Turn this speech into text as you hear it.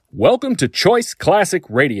Welcome to Choice Classic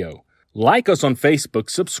Radio. Like us on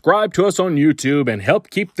Facebook, subscribe to us on YouTube, and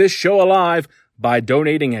help keep this show alive by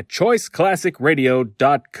donating at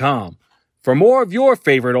choiceclassicradio.com. For more of your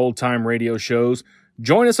favorite old-time radio shows,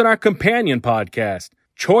 join us on our companion podcast,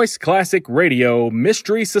 Choice Classic Radio,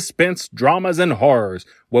 Mystery, Suspense, Dramas, and Horrors,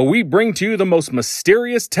 where we bring to you the most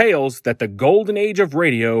mysterious tales that the golden age of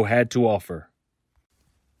radio had to offer.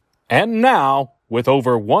 And now, with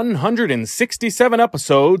over 167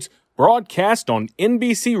 episodes broadcast on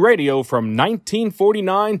NBC Radio from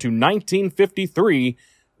 1949 to 1953,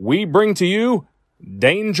 we bring to you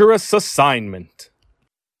Dangerous Assignment.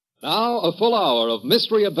 Now, a full hour of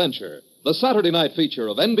mystery adventure, the Saturday night feature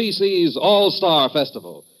of NBC's All-Star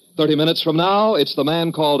Festival. 30 minutes from now, it's The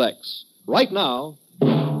Man Called X. Right now...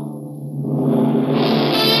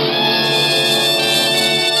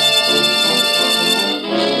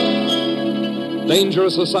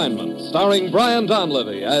 Dangerous Assignment, starring Brian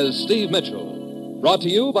Donlevy as Steve Mitchell. Brought to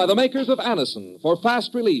you by the makers of Anacin for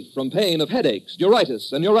fast relief from pain of headaches,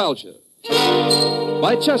 neuritis, and neuralgia.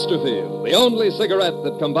 By Chesterfield, the only cigarette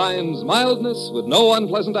that combines mildness with no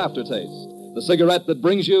unpleasant aftertaste. The cigarette that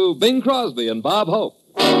brings you Bing Crosby and Bob Hope.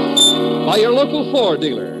 By your local Ford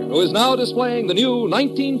dealer, who is now displaying the new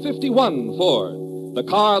 1951 Ford, the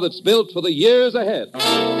car that's built for the years ahead.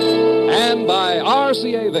 And by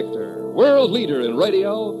RCA Victor, world leader in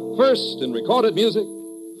radio, first in recorded music,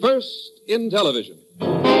 first in television.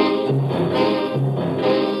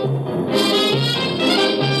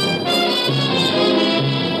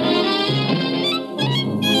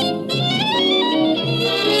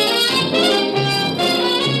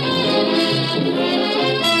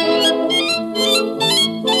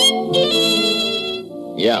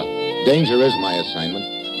 Yeah, danger is my assignment.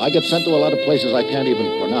 I get sent to a lot of places I can't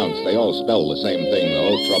even pronounce. They all spell the same thing, the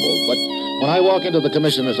whole trouble. But when I walk into the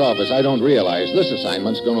commissioner's office, I don't realize this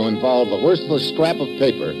assignment's going to involve a worthless scrap of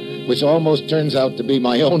paper, which almost turns out to be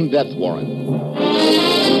my own death warrant.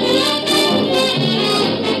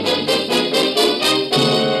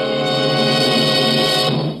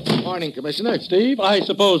 Morning, Commissioner. Steve, I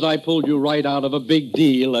suppose I pulled you right out of a big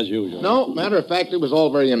deal, as usual. No, matter of fact, it was all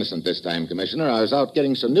very innocent this time, Commissioner. I was out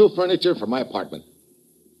getting some new furniture for my apartment.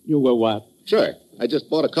 You were what? Sure. I just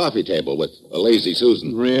bought a coffee table with a lazy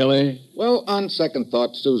Susan. Really? Well, on second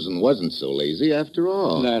thought, Susan wasn't so lazy after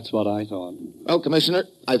all. That's what I thought. Well, Commissioner,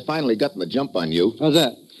 I've finally gotten the jump on you. How's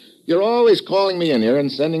that? You're always calling me in here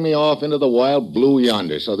and sending me off into the wild blue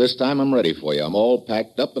yonder, so this time I'm ready for you. I'm all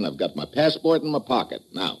packed up, and I've got my passport in my pocket.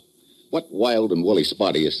 Now, what wild and woolly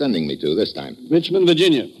spot are you sending me to this time? Richmond,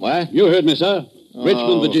 Virginia. What? You heard me, sir.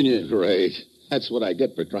 Richmond, Virginia. Great. That's what I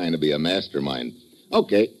get for trying to be a mastermind.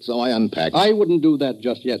 Okay, so I unpacked. I wouldn't do that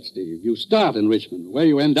just yet, Steve. You start in Richmond. Where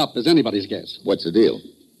you end up is anybody's guess. What's the deal?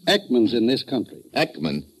 Ekman's in this country.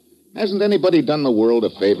 Ekman? Hasn't anybody done the world a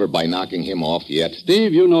favor by knocking him off yet?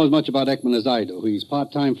 Steve, you know as much about Ekman as I do. He's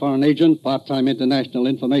part-time foreign agent, part-time international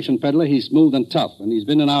information peddler. He's smooth and tough, and he's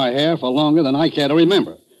been in our hair for longer than I care to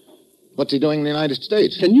remember. What's he doing in the United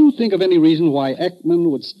States? Can you think of any reason why Ekman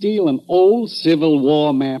would steal an old Civil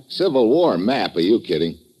War map? Civil War map? Are you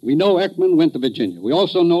kidding? We know Ekman went to Virginia. We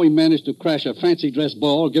also know he managed to crash a fancy dress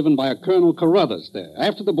ball given by a Colonel Carruthers there.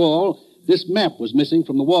 After the ball, this map was missing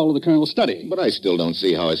from the wall of the Colonel's study. But I still don't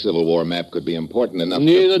see how a Civil War map could be important enough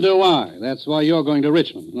Neither do I. That's why you're going to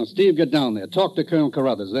Richmond. Now, Steve, get down there. Talk to Colonel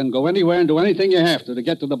Carruthers. Then go anywhere and do anything you have to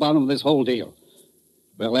get to the bottom of this whole deal.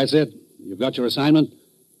 Well, that's it. You've got your assignment.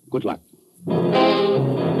 Good luck.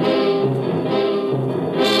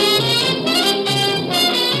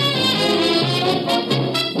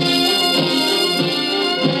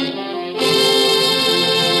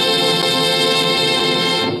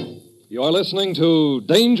 You're listening to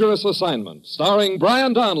Dangerous Assignment, starring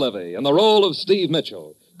Brian Donlevy in the role of Steve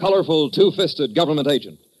Mitchell, colorful, two-fisted government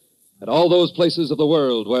agent. At all those places of the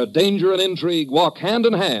world where danger and intrigue walk hand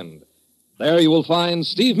in hand, there you will find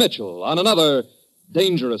Steve Mitchell on another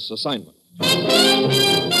Dangerous Assignment.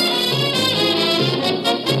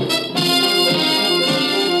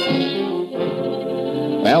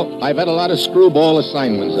 Well, I've had a lot of screwball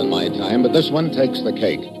assignments in my time, but this one takes the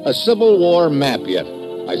cake. A Civil War map yet.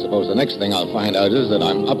 I suppose the next thing I'll find out is that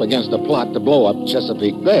I'm up against a plot to blow up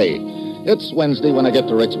Chesapeake Bay. It's Wednesday when I get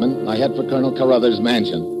to Richmond. I head for Colonel Carruthers'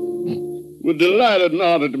 mansion. We're delighted and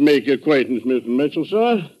honored to make your acquaintance, Mr. Mitchell,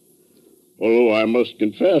 sir. Although I must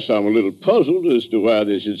confess I'm a little puzzled as to why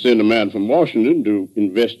they should send a man from Washington to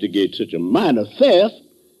investigate such a minor theft.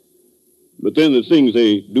 But then the things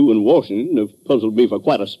they do in Washington have puzzled me for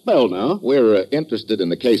quite a spell now. We're interested in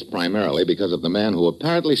the case primarily because of the man who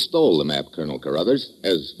apparently stole the map, Colonel Carruthers.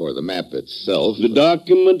 As for the map itself... The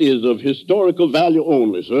document is of historical value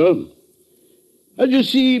only, sir. As you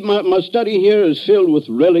see, my study here is filled with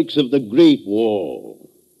relics of the Great War.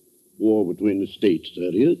 War between the states,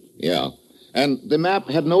 that is. Yeah. And the map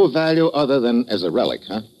had no value other than as a relic,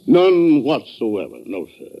 huh? None whatsoever, no,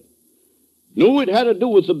 sir. No, it had to do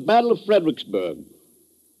with the Battle of Fredericksburg,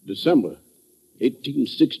 December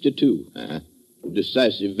 1862. Uh-huh. A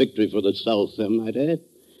decisive victory for the South, I might add.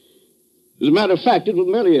 As a matter of fact, it was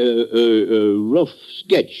merely a rough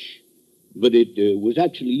sketch, but it was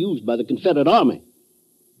actually used by the Confederate Army.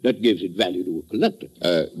 That gives it value to a collector.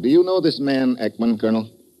 Do you know this man, Ekman, Colonel?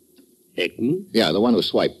 Ekman? Yeah, the one who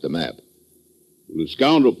swiped the map. The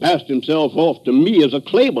scoundrel passed himself off to me as a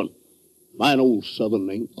Claiborne. Fine old Southern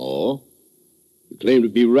name. Oh? He claimed to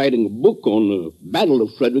be writing a book on the Battle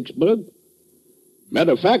of Fredericksburg.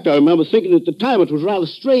 Matter of fact, I remember thinking at the time it was rather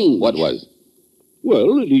strange. What was?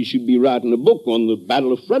 Well, that he should be writing a book on the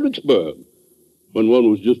Battle of Fredericksburg, when one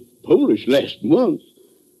was just published last month.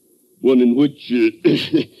 One in which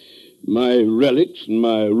my relics and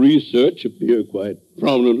my research appear quite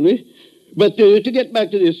prominently. But to get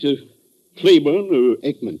back to this Claiborne or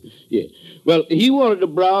Ekman, yeah. Well, he wanted to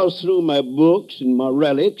browse through my books and my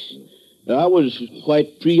relics. I was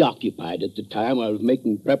quite preoccupied at the time. I was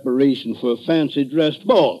making preparation for a fancy dress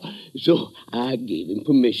ball. So I gave him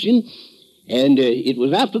permission. And it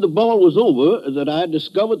was after the ball was over that I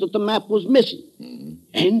discovered that the map was missing. Mm-hmm.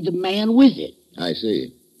 And the man with it. I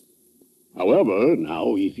see. However,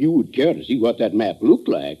 now, if you would care to see what that map looked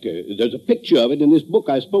like, there's a picture of it in this book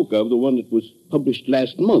I spoke of, the one that was published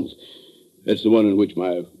last month. That's the one in which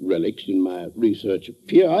my relics and my research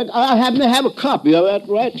appear. I happen to have a copy of that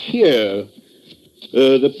right here.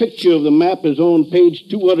 The picture of the map is on page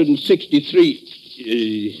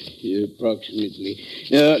 263, approximately.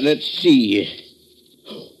 Let's see.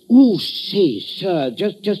 Oh, say, sir,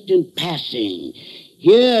 just in passing.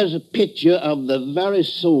 Here's a picture of the very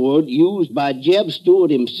sword used by Jeb Stuart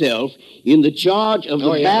himself in the charge of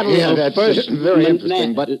the Battle of that's First... very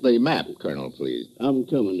interesting, but the map, Colonel, please. I'm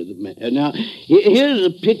coming to the map. Now, here's a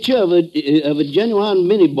picture of a genuine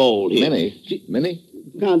mini ball here. Mini?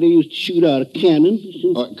 Kind of used to shoot out a cannon.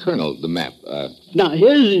 Colonel, the map. Now,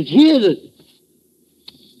 here's a...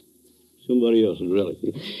 Somebody else's relic.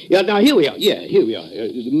 Yeah, now, here we are. Yeah, here we are.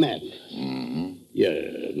 The map. Mm-hmm. Yeah.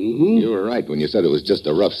 Mm-hmm. You were right when you said it was just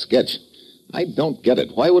a rough sketch. I don't get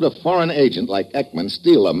it. Why would a foreign agent like Ekman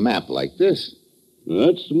steal a map like this?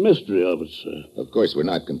 That's the mystery of it, sir. Of course, we're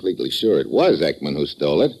not completely sure it was Ekman who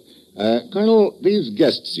stole it. Colonel, these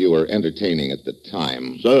guests you were entertaining at the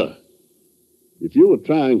time... Sir, if you were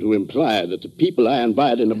trying to imply that the people I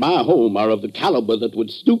invite into my home are of the caliber that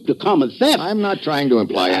would stoop to common theft... I'm not trying to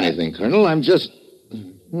imply anything, Colonel. I'm just...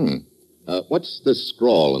 what's this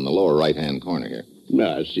scrawl in the lower right-hand corner here?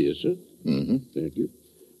 I see it, sir. Mm-hmm. Thank you.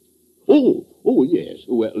 Oh, yes.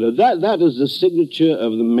 Well, that is the signature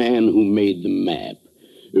of the man who made the map,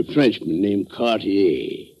 a Frenchman named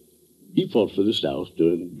Cartier. He fought for the South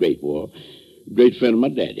during the Great War. A great friend of my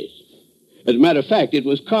daddy's. As a matter of fact, it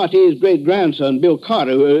was Cartier's great-grandson, Bill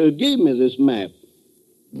Carter, who gave me this map.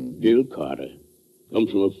 Mm-hmm. Bill Carter. Comes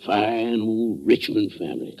from a fine old Richmond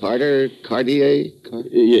family. Cartier?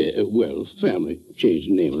 Yeah, well, family changed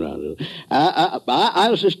the name around a little.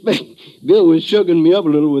 I suspect Bill was sugaring me up a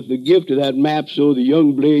little with the gift of that map so the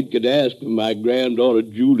young blade could ask for my granddaughter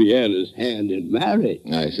Juliana's hand in marriage.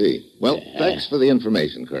 I see. Well, thanks for the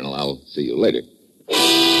information, Colonel. I'll see you later.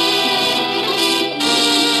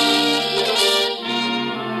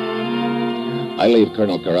 I leave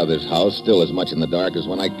Colonel Carruthers' house still as much in the dark as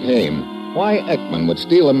when I came. Why Ekman would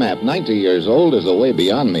steal a map 90 years old is a way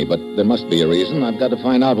beyond me, but there must be a reason. I've got to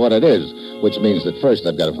find out what it is, which means that first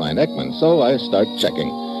I've got to find Ekman. So I start checking.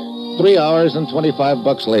 3 hours and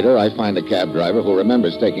 $25 later, I find a cab driver who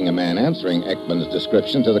remembers taking a man answering Ekman's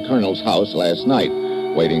description to the Colonel's house last night,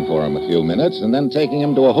 waiting for him a few minutes, and then taking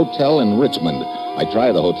him to a hotel in Richmond. I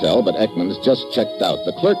try the hotel, but Ekman's just checked out.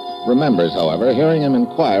 The clerk remembers, however, hearing him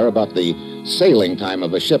inquire about the sailing time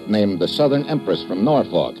of a ship named the Southern Empress from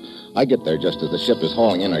Norfolk. I get there just as the ship is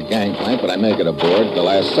hauling in her gangplank, but I make it aboard at the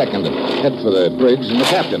last second and head for the bridge and the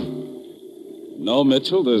captain. No,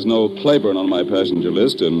 Mitchell, there's no Claiborne on my passenger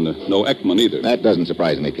list, and no Ekman either. That doesn't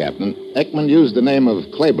surprise me, Captain. Ekman used the name of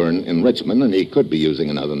Claiborne in Richmond, and he could be using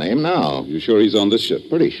another name now. You sure he's on this ship?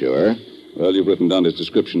 Pretty sure. Well, you've written down his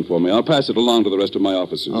description for me. I'll pass it along to the rest of my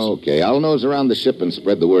officers. Okay, I'll nose around the ship and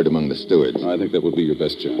spread the word among the stewards. I think that would be your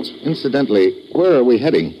best chance. Incidentally, where are we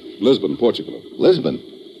heading? Lisbon, Portugal. Lisbon?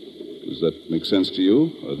 Does that make sense to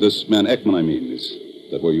you? This man Ekman, I mean. Is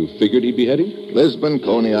that where you figured he'd be heading? Lisbon,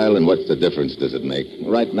 Coney Island, what's the difference does it make?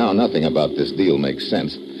 Right now, nothing about this deal makes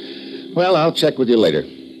sense. Well, I'll check with you later.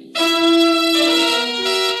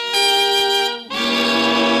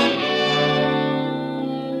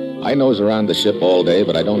 I nose around the ship all day,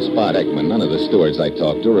 but I don't spot Ekman. None of the stewards I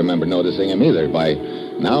talk to remember noticing him either. By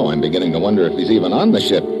now, I'm beginning to wonder if he's even on the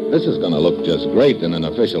ship. This is going to look just great in an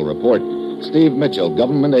official report. Steve Mitchell,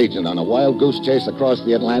 government agent on a wild goose chase across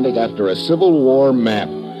the Atlantic after a Civil War map.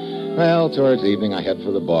 Well, towards evening, I head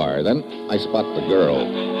for the bar. Then I spot the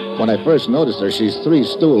girl. When I first noticed her, she's 3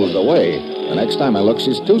 stools away. The next time I look,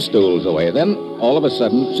 she's 2 stools away. Then, all of a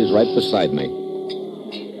sudden, she's right beside me.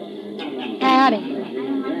 Howdy.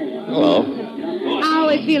 Hello. I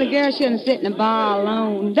always feel a girl shouldn't sit in a bar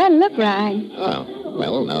alone. Doesn't look right. Oh,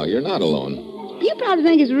 well, now you're not alone. You probably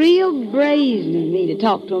think it's real brazen of me to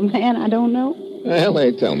talk to a man I don't know. Well,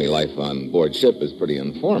 they tell me life on board ship is pretty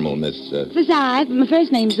informal, Miss, Besides, my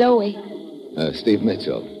first name's Zoe. Steve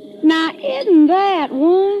Mitchell. Now, isn't that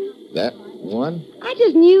one? That one? I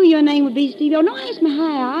just knew your name would be Steve. Oh, don't ask me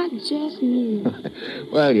how. I just knew.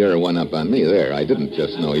 Well, you're one up on me there. I didn't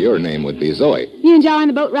just know your name would be Zoe. You enjoying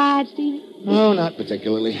the boat ride, Stevie? Oh, not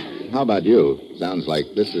particularly. How about you? Sounds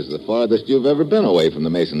like this is the farthest you've ever been away from the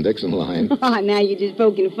Mason-Dixon line. Oh, now you're just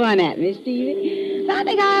poking fun at me, Stevie. So I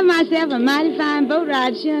think I have myself a mighty fine boat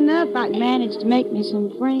ride. Sure enough, I can manage to make me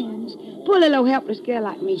some friends. Poor little helpless girl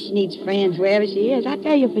like me, she needs friends wherever she is. I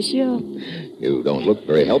tell you for sure. You don't look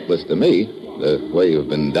very helpless to me, the way you've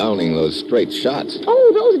been downing those straight shots.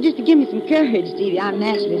 Oh, those are just to give me some courage, Stevie. I'm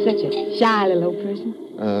naturally such a shy little old person.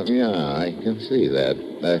 Yeah, I can see that.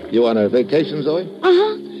 You on a vacation, Zoe?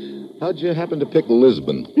 Uh-huh. How'd you happen to pick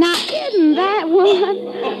Lisbon? Now, isn't that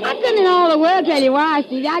one? I couldn't in all the world tell you why,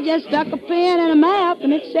 Stevie. I just stuck a pen in a map,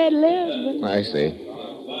 and it said Lisbon. I see.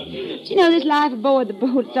 You know, this life aboard the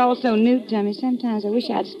boat, it's all so new to me. Sometimes I wish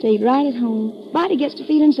I'd stayed right at home. Body gets to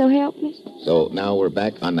feeling so helpless. So now we're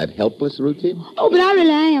back on that helpless routine? Oh, but I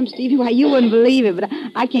really am, Stevie. Why, you wouldn't believe it, but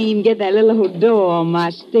I can't even get that little old door on my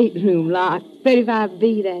stateroom lock.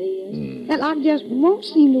 35B, that is. That lock just won't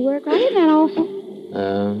seem to work right. Isn't that awful?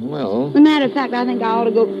 Well... As a matter of fact, I think I ought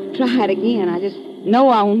to go try it again. I just know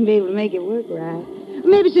I won't be able to make it work right.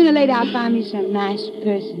 Maybe sooner or later I'll find me some nice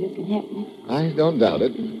person who can help me. I don't doubt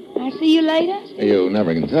it. I'll see you later. You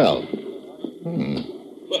never can tell.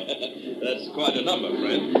 That's quite a number,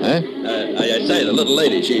 friend. Huh? I say, the little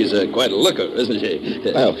lady, she's quite a looker, isn't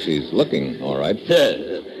she? Well, she's looking all right.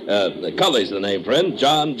 Cully's the name, friend.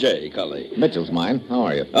 John J. Cully. Mitchell's mine. How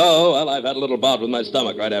are you? Oh, well, I've had a little bout with my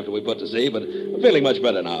stomach right after we put to sea, but I'm feeling much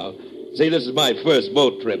better now. See, this is my first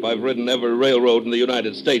boat trip. I've ridden every railroad in the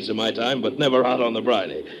United States in my time, but never out on the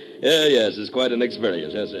Briney. Yes, it's quite an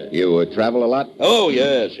experience, yes, sir. You travel a lot? Oh,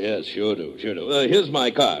 yes, sure do. Here's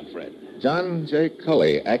my card, friend. John J.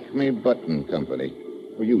 Cully, Acme Button Company.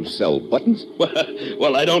 Well, you sell buttons?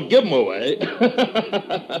 Well, I don't give them away.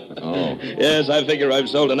 Oh. Yes, I figure I've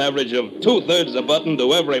sold an average of 2/3 a button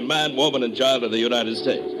to every man, woman, and child of the United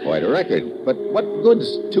States. Quite a record. But what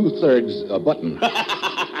good's 2/3 a button?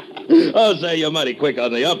 Oh, say, you're mighty quick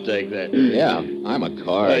on the uptake there. Yeah, I'm a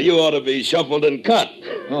car. You ought to be shuffled and cut.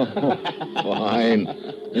 Oh, fine.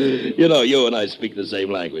 You know, you and I speak the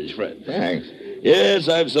same language, friend. Thanks. Yes,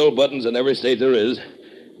 I've sold buttons in every state there is.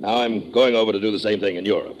 Now I'm going over to do the same thing in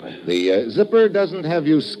Europe. The zipper doesn't have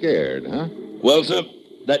you scared, huh? Well, sir,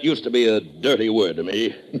 that used to be a dirty word to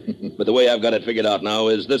me. But the way I've got it figured out now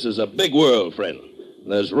is this is a big world, friend.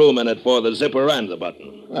 There's room in it for the zipper and the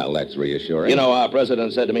button. Well, that's reassuring. You know, our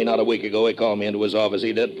president said to me not a week ago, he called me into his office,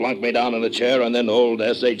 he did, plunked me down in a chair, and then old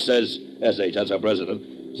S.H. says, S.H., that's our president,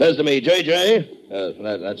 says to me, J.J.,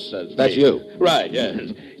 that's me. you. Right, yes.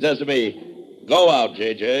 He says to me, go out,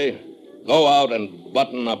 J.J., go out and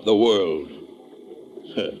button up the world.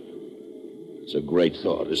 It's a great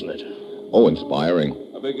thought, isn't it? Oh, inspiring.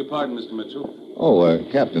 I beg your pardon, Mr. Mitchell. Oh,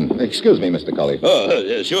 Captain, excuse me, Mr. Cully. Oh,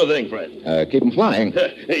 yeah, sure thing, friend. Keep 'em flying.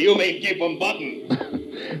 You mean keep them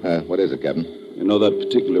buttoned? What is it, Captain? You know that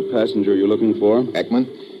particular passenger you're looking for? Ekman?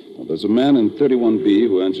 Well, there's a man in 31B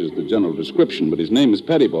who answers the general description, but his name is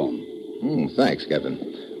Pettibone. Thanks, Captain.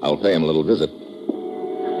 I'll pay him a little visit.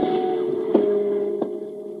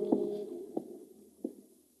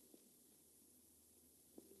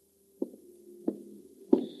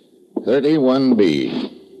 "31B.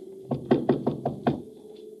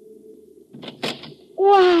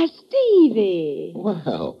 Why, Stevie.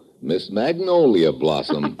 Well, Miss Magnolia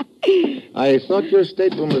Blossom. I thought your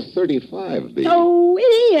stateroom was 35B. Oh, it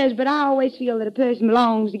is, but I always feel that a person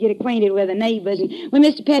belongs to get acquainted with the neighbors. And when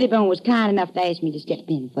Mr. Pettibone was kind enough to ask me to step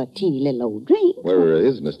in for a teeny little old drink... Where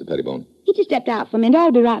is Mr. Pettibone? He just stepped out for a minute.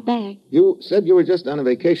 I'll be right back. You said you were just on a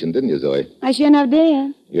vacation, didn't you, Zoe? I sure enough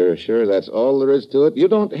did. You're sure that's all there is to it? You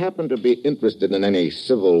don't happen to be interested in any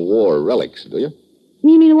Civil War relics, do you?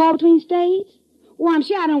 You mean the war between states? Well, I'm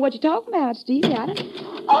sure I don't know what you're talking about, Steve. I don't...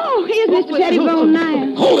 Oh, here's Mr. Pettibone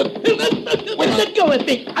now. Hold it. Let go of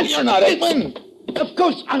me. You're not Ekman. Of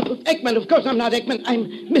course, Ekman. Of course I'm not Ekman. I'm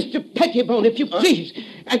Mr. Pettibone, if you please.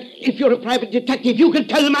 And if you're a private detective, you can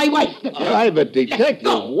tell my wife. Private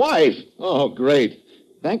detective? Wife? Oh, great.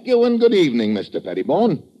 Thank you and good evening, Mr.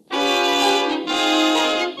 Pettibone.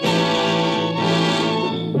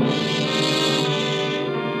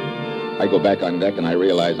 I go back on deck and I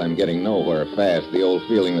realize I'm getting nowhere fast. The old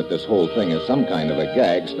feeling that this whole thing is some kind of a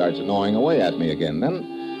gag starts gnawing away at me again.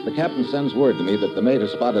 Then the captain sends word to me that the mate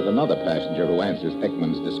has spotted another passenger who answers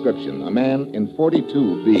Ekman's description, a man in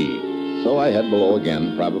 42B. So I head below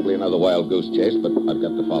again, probably another wild goose chase, but I've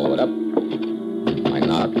got to follow it up. I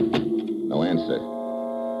knock. No answer.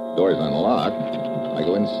 Door's unlocked. I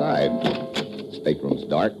go inside. Stateroom's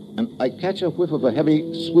dark, and I catch a whiff of a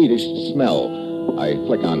heavy Swedish smell. I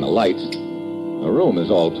flick on the lights. The room is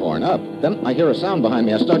all torn up. Then I hear a sound behind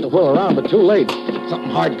me. I start to whirl around, but too late. Something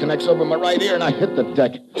hard connects over my right ear, and I hit the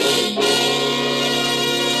deck.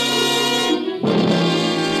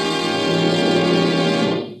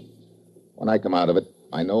 When I come out of it,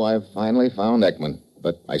 I know I've finally found Ekman,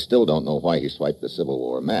 but I still don't know why he swiped the Civil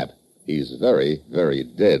War map. He's very, very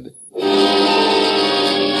dead.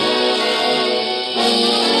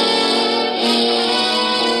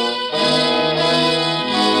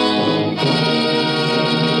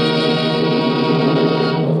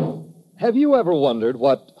 Have you ever wondered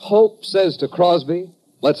what Hope says to Crosby?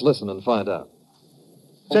 Let's listen and find out.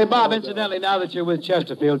 Say, Bob, incidentally, now that you're with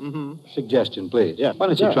Chesterfield, suggestion, please. Yeah. Why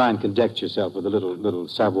don't you try and conduct yourself with a little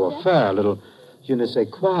savoir-faire, a little je ne sais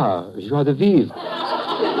quoi, joie de vivre.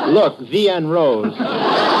 Look, V.N. Rose.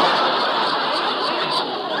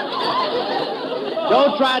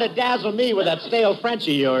 Don't try to dazzle me with that stale French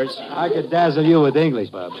of yours. I could dazzle you with English,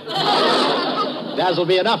 Bob. Dazzle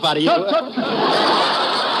be enough out of you.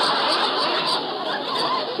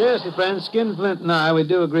 Seriously, friends, Skinflint and I, we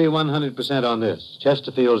do agree 100% on this.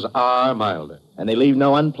 Chesterfields are milder. And they leave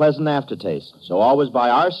no unpleasant aftertaste. So always buy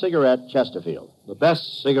our cigarette, Chesterfield. The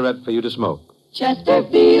best cigarette for you to smoke.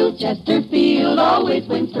 Chesterfield, Chesterfield always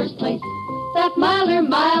wins first place. That milder,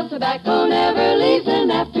 mild tobacco never leaves an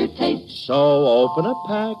aftertaste. So open a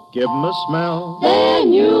pack, give 'em a smell.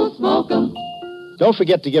 Then you'll smoke 'em. Don't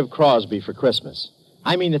forget to give Crosby for Christmas.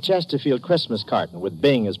 I mean the Chesterfield Christmas carton with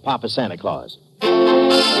Bing as Papa Santa Claus.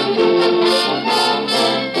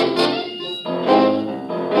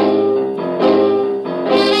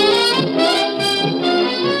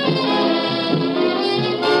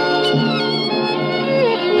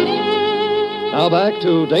 Now back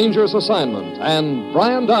to Dangerous Assignment and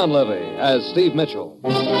Brian Donlevy as Steve Mitchell.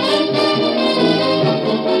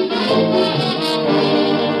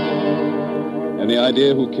 Any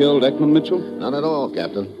idea who killed Ekman, Mitchell? None at all,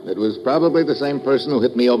 Captain. It was probably the same person who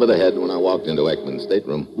hit me over the head when I walked into Ekman's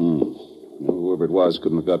stateroom. Well, whoever it was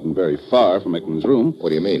couldn't have gotten very far from Ekman's room. What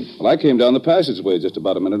do you mean? Well, I came down the passageway just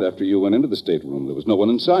about a minute after you went into the stateroom. There was no one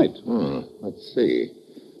in sight. Let's see.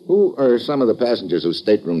 Who are some of the passengers whose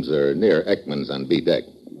staterooms are near Ekman's on B deck?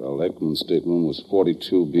 Well, Ekman's stateroom was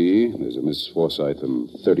 42B. There's a Miss Forsyth in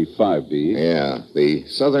 35B. Yeah, the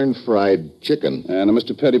Southern Fried Chicken. And a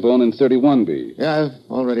Mr. Pettibone in 31B. Yeah, I've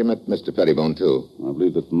already met Mr. Pettibone, too. I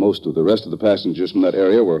believe that most of the rest of the passengers from that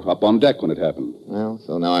area were up on deck when it happened. Well,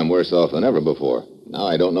 so now I'm worse off than ever before. Now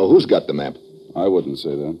I don't know who's got the map. I wouldn't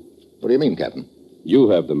say that. What do you mean, Captain? You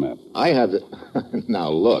have the map. I have the... Now,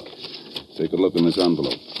 look. Take a look in this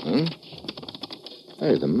envelope.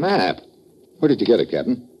 Hey, the map. Where did you get it,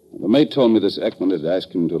 Captain? The mate told me this Ekman had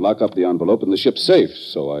asked him to lock up the envelope in the ship's safe,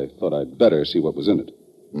 so I thought I'd better see what was in it.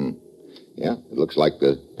 Yeah, it looks like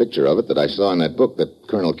the picture of it that I saw in that book that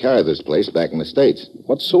Colonel Carather's placed back in the States.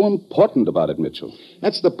 What's so important about it, Mitchell?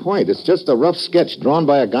 That's the point. It's just a rough sketch drawn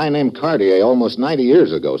by a guy named Cartier almost 90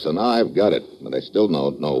 years ago, so now I've got it. But I still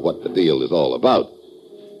don't know what the deal is all about.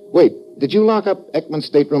 Wait, did you lock up Ekman's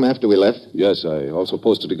stateroom after we left? Yes, I also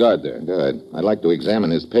posted a guard there. Good. I'd like to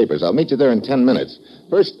examine his papers. I'll meet you there in 10 minutes.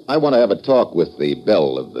 First, I want to have a talk with the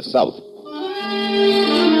Belle of the South.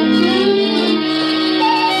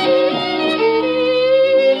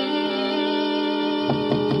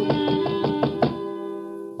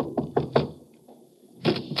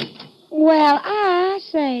 Well, I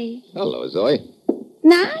say. Hello, Zoe.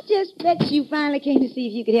 Now, I just bet you finally came to see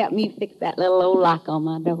if you could help me fix that little old lock on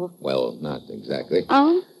my door. Well, not exactly.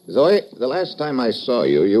 Oh? Zoe, the last time I saw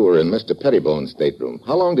you, you were in Mr. Pettibone's stateroom.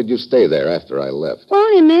 How long did you stay there after I left?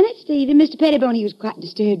 Only a minute, Steve. And Mr. Pettibone, he was quite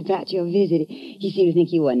disturbed about your visit. He seemed to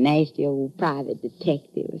think you were a nasty old private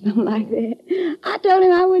detective or something like that. I told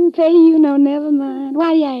him I wouldn't pay you no never mind.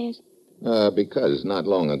 Why do you ask? Because not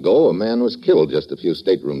long ago, a man was killed just a few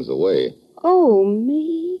staterooms away. Oh,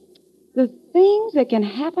 me? The things that can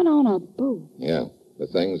happen on a boat. Yeah, the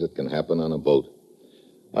things that can happen on a boat.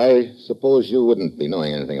 I suppose you wouldn't be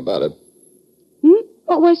knowing anything about it.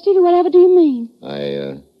 Well, Stevie, whatever do you mean?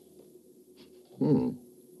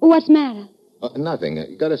 What's the matter? Nothing.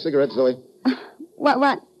 You got a cigarette, Zoe?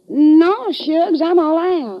 What? No, Shugs, I'm all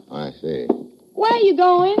out. I see. Where are you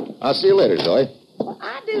going? I'll see you later, Zoe. Well,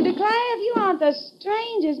 I do declare if you aren't the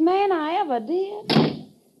strangest man I ever did.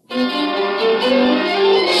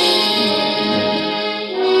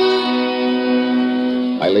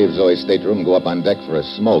 I leave Zoe's stateroom, go up on deck for a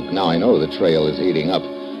smoke. Now I know the trail is heating up.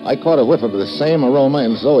 I caught a whiff of the same aroma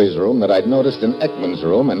in Zoe's room that I'd noticed in Ekman's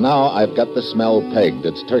room, and now I've got the smell pegged.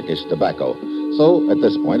 It's Turkish tobacco. So, at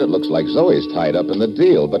this point, it looks like Zoe's tied up in the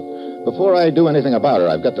deal. But before I do anything about her,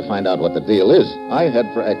 I've got to find out what the deal is. I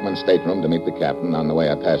head for Ekman's stateroom to meet the captain. On the way,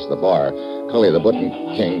 I pass the bar. Cully, the button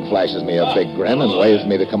king, flashes me a big grin and waves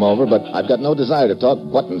me to come over, but I've got no desire to talk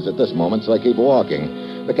buttons at this moment, so I keep walking.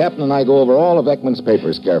 The captain and I go over all of Ekman's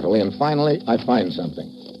papers carefully, and finally, I find something.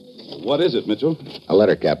 What is it, Mitchell? A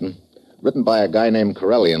letter, Captain. Written by a guy named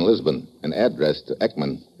Corelli in Lisbon, and addressed to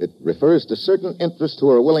Ekman. It refers to certain interests who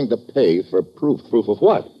are willing to pay for proof. Proof of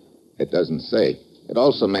what? It doesn't say. It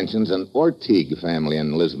also mentions an Ortigue family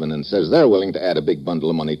in Lisbon and says they're willing to add a big bundle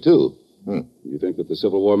of money, too. You think that the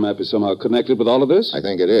Civil War map is somehow connected with all of this? I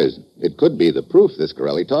think it is. It could be the proof this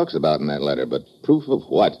Corelli talks about in that letter, but proof of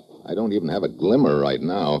what? I don't even have a glimmer right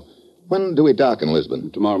now. When do we dock in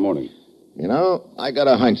Lisbon? Tomorrow morning. You know, I got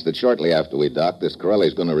a hunch that shortly after we dock, this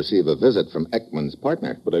Corelli's going to receive a visit from Ekman's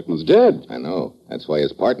partner. But Ekman's dead. I know. That's why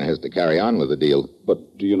his partner has to carry on with the deal.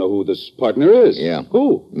 But do you know who this partner is? Yeah.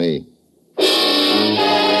 Who? Me.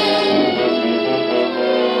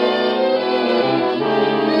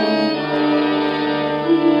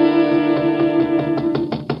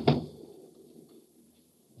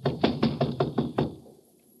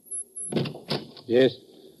 Yes?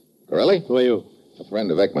 Corelli? Who are you? A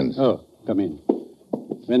friend of Ekman's. Oh, come in.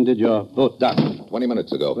 When did your boat dock? 20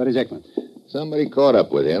 minutes ago. Where is Ekman? Somebody caught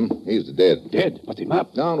up with him. He's dead. Dead? But the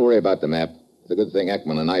map? Don't worry about the map. It's a good thing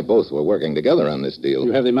Ekman and I both were working together on this deal.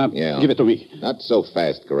 You have the map? Yeah. Give it to me. Not so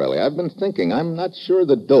fast, Corelli. I've been thinking. I'm not sure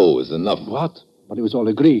the dough is enough. What? But it was all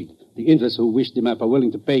agreed. The interests who wish the map are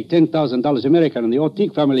willing to pay $10,000 American, and the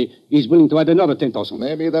Ortigue family is willing to add another $10,000.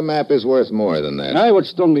 Maybe the map is worth more than that. I would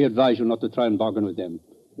strongly advise you not to try and bargain with them.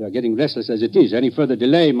 They are getting restless as it is. Any further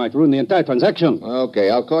delay might ruin the entire transaction. Okay,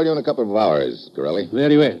 I'll call you in a couple of hours, Corelli.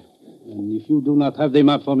 Very well. And if you do not have the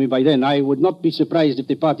map for me by then, I would not be surprised if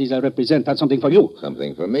the parties I represent had something for you.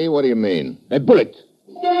 Something for me? What do you mean? A bullet.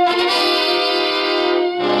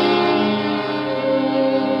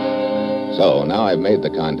 So, now I've made the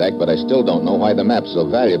contact, but I still don't know why the map's so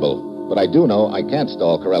valuable. But I do know I can't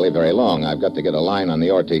stall Corelli very long. I've got to get a line on the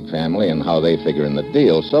Ortigue family and how they figure in the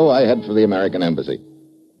deal, so I head for the American Embassy.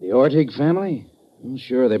 The Ortigue family? Well,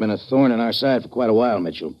 sure, they've been a thorn in our side for quite a while,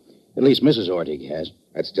 Mitchell. At least Mrs. Ortigue has.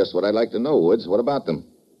 That's just what I'd like to know, Woods. What about them?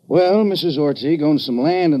 Well, Mrs. Ortigue owns some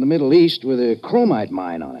land in the Middle East with a chromite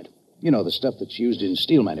mine on it. You know, the stuff that's used in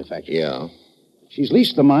steel manufacture. Yeah. She's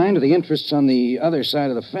leased the mine to the interests on the other side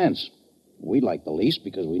of the fence. We'd like the lease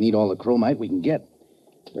because we need all the chromite we can get.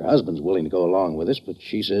 Her husband's willing to go along with us, but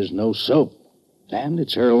she says no soap. And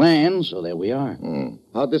it's her land, so there we are.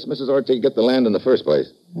 How'd this Mrs. Ortigue get the land in the first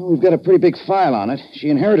place? Well, we've got a pretty big file on it. She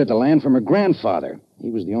inherited the land from her grandfather. He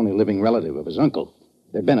was the only living relative of his uncle.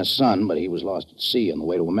 There'd been a son, but he was lost at sea on the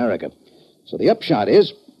way to America. So the upshot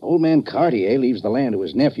is, old man Cartier leaves the land to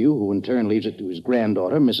his nephew, who in turn leaves it to his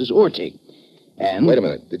granddaughter, Mrs. Ortigue. And... Wait a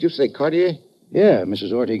minute. Did you say Cartier? Yeah,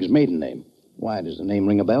 Mrs. Ortigue's maiden name. Why, does the name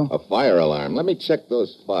ring a bell? A fire alarm. Let me check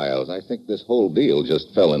those files. I think this whole deal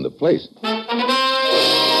just fell into place.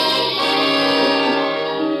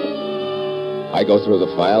 I go through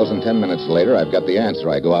the files, and 10 minutes later, I've got the answer.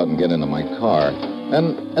 I go out and get into my car.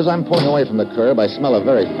 And as I'm pulling away from the curb, I smell a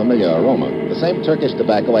very familiar aroma. The same Turkish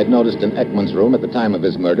tobacco I'd noticed in Ekman's room at the time of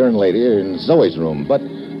his murder and later in Zoe's room. But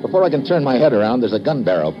before I can turn my head around, there's a gun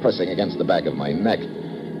barrel pressing against the back of my neck.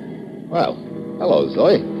 Well, hello,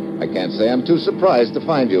 Zoe. I can't say I'm too surprised to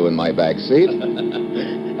find you in my back seat.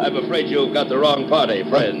 I'm afraid you've got the wrong party,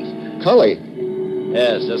 friend. Cully.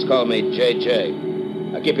 Yes, just call me J.J.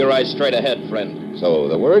 Now keep your eyes straight ahead, friend. So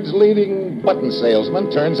the world's leading button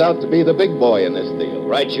salesman turns out to be the big boy in this deal.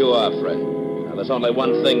 Right you are, friend. Now, there's only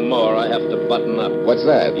one thing more I have to button up. What's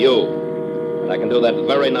that? You. And I can do that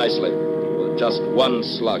very nicely with just one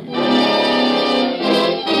slug.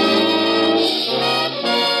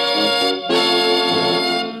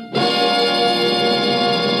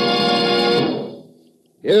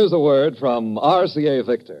 Here's a word from RCA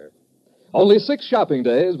Victor. Only 6 shopping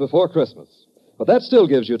days before Christmas. But that still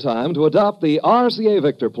gives you time to adopt the RCA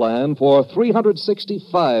Victor plan for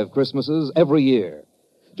 365 Christmases every year.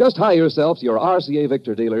 Just hie yourself to your RCA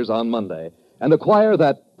Victor dealers on Monday and acquire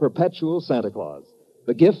that perpetual Santa Claus,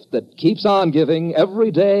 the gift that keeps on giving every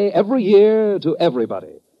day, every year to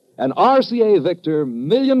everybody. An RCA Victor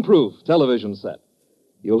million-proof television set.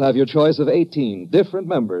 You'll have your choice of 18 different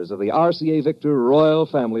members of the RCA Victor Royal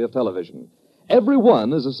family of television. Every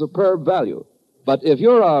one is a superb value. But if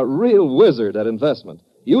you're a real wizard at investment,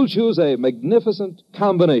 you'll choose a magnificent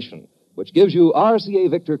combination, which gives you RCA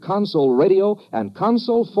Victor console radio and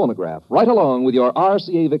console phonograph right along with your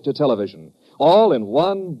RCA Victor television, all in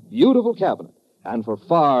one beautiful cabinet, and for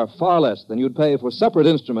far, far less than you'd pay for separate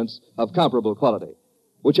instruments of comparable quality.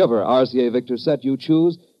 Whichever RCA Victor set you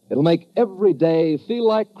choose, it'll make every day feel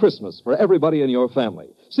like Christmas for everybody in your family.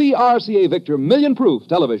 See RCA Victor million-proof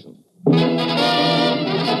television.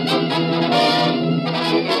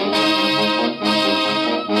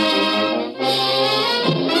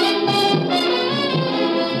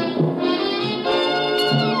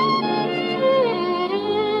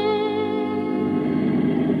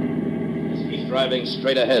 Keep driving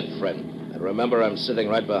straight ahead, friend. And remember, I'm sitting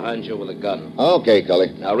right behind you with a gun. Okay,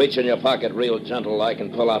 Cully. Now reach in your pocket real gentle-like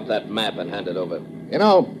and pull out that map and hand it over. You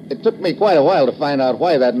know, it took me quite a while to find out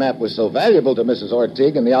why that map was so valuable to Mrs.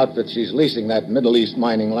 Ortigue and the outfit she's leasing that Middle East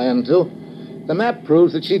mining land to. The map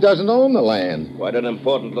proves that she doesn't own the land. Quite an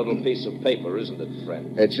important little piece of paper, isn't it,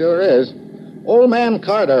 friend? It sure is. Old man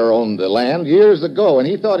Carter owned the land years ago, and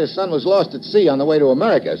he thought his son was lost at sea on the way to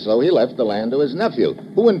America, so he left the land to his nephew,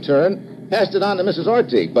 who in turn passed it on to Mrs.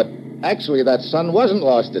 Ortigue. But actually, that son wasn't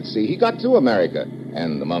lost at sea. He got to America,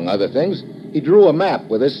 and among other things, he drew a map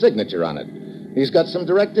with his signature on it. He's got some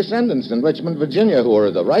direct descendants in Richmond, Virginia, who are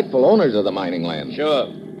the rightful owners of the mining land. Sure.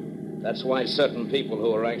 That's why certain people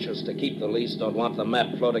who are anxious to keep the lease don't want the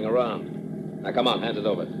map floating around. Now, come on, hand it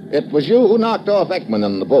over. It was you who knocked off Ekman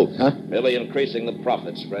on the boat, huh? Merely increasing the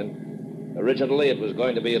profits, friend. Originally, it was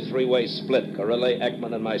going to be a 3-way split, Corelli,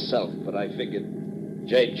 Ekman, and myself, but I figured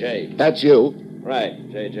J.J. That's you. Right,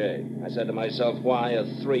 J.J. I said to myself, why a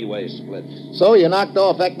 3-way split? So you knocked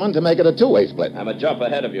off Ekman to make it a 2-way split. I'm a jump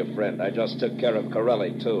ahead of you, friend. I just took care of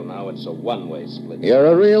Corelli, too. Now it's a 1-way split. You're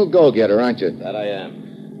a real go-getter, aren't you? That I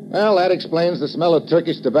am. Well, that explains the smell of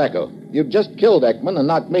Turkish tobacco. You just killed Ekman and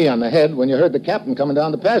knocked me on the head when you heard the captain coming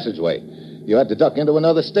down the passageway. You had to duck into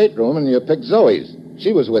another stateroom, and you picked Zoe's.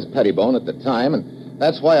 She was with Pettibone at the time, and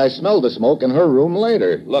that's why I smelled the smoke in her room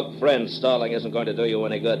later. Look, friend, stalling isn't going to do you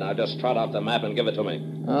any good. Now just trot out the map and give it to me.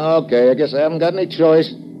 Okay, I guess I haven't got any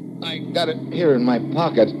choice. I got it here in my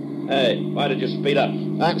pocket. Hey, why did you speed up?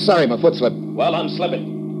 I'm sorry, my foot slipped. Well, I'm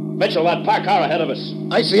slipping. Mitchell, that parked car ahead of us.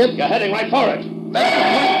 I see it. You're heading right for it. That's the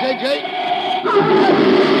point, J.J.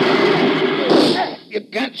 You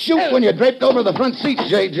can't shoot when you're draped over the front seats,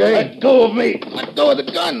 J.J. Let go of me. Let go of the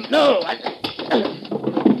gun. No.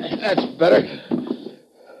 That's better.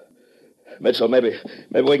 Mitchell, maybe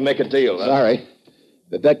we can make a deal. Huh? Sorry.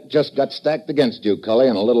 The deck just got stacked against you, Cully,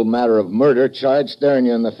 and a little matter of murder charge staring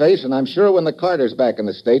you in the face, and I'm sure when the Carters back in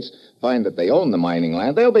the States find that they own the mining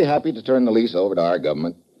land, they'll be happy to turn the lease over to our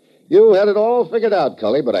government. You had it all figured out,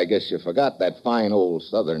 Cully, but I guess you forgot that fine old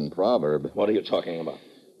Southern proverb. What are you talking about?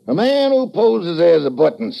 A man who poses as a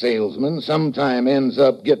button salesman sometime ends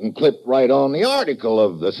up getting clipped right on the article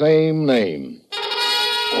of the same name.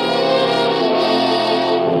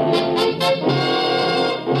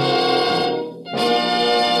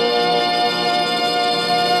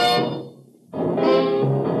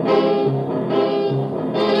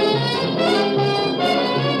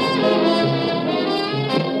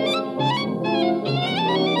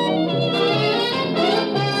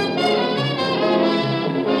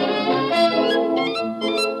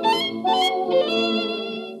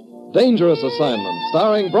 Dangerous Assignment,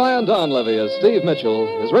 starring Brian Donlevy as Steve Mitchell,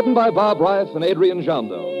 is written by Bob Reif and Adrian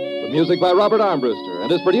Jondo. The music by Robert Armbruster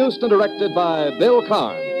and is produced and directed by Bill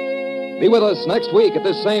Karn. Be with us next week at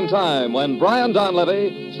this same time when Brian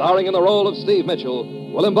Donlevy, starring in the role of Steve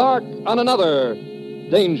Mitchell, will embark on another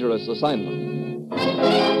Dangerous Assignment.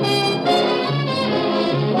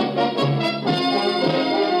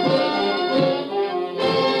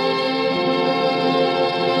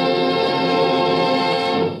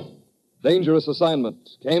 Dangerous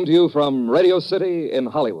Assignment came to you from Radio City in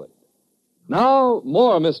Hollywood. Now,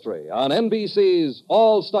 more mystery on NBC's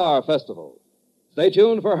All-Star Festival. Stay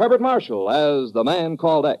tuned for Herbert Marshall as The Man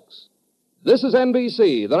Called X. This is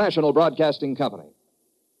NBC, the National Broadcasting Company.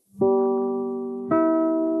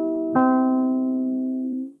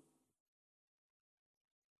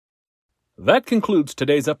 That concludes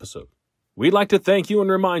today's episode. We'd like to thank you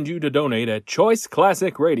and remind you to donate at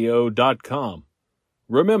choiceclassicradio.com.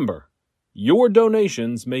 Remember, your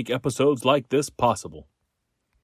donations make episodes like this possible.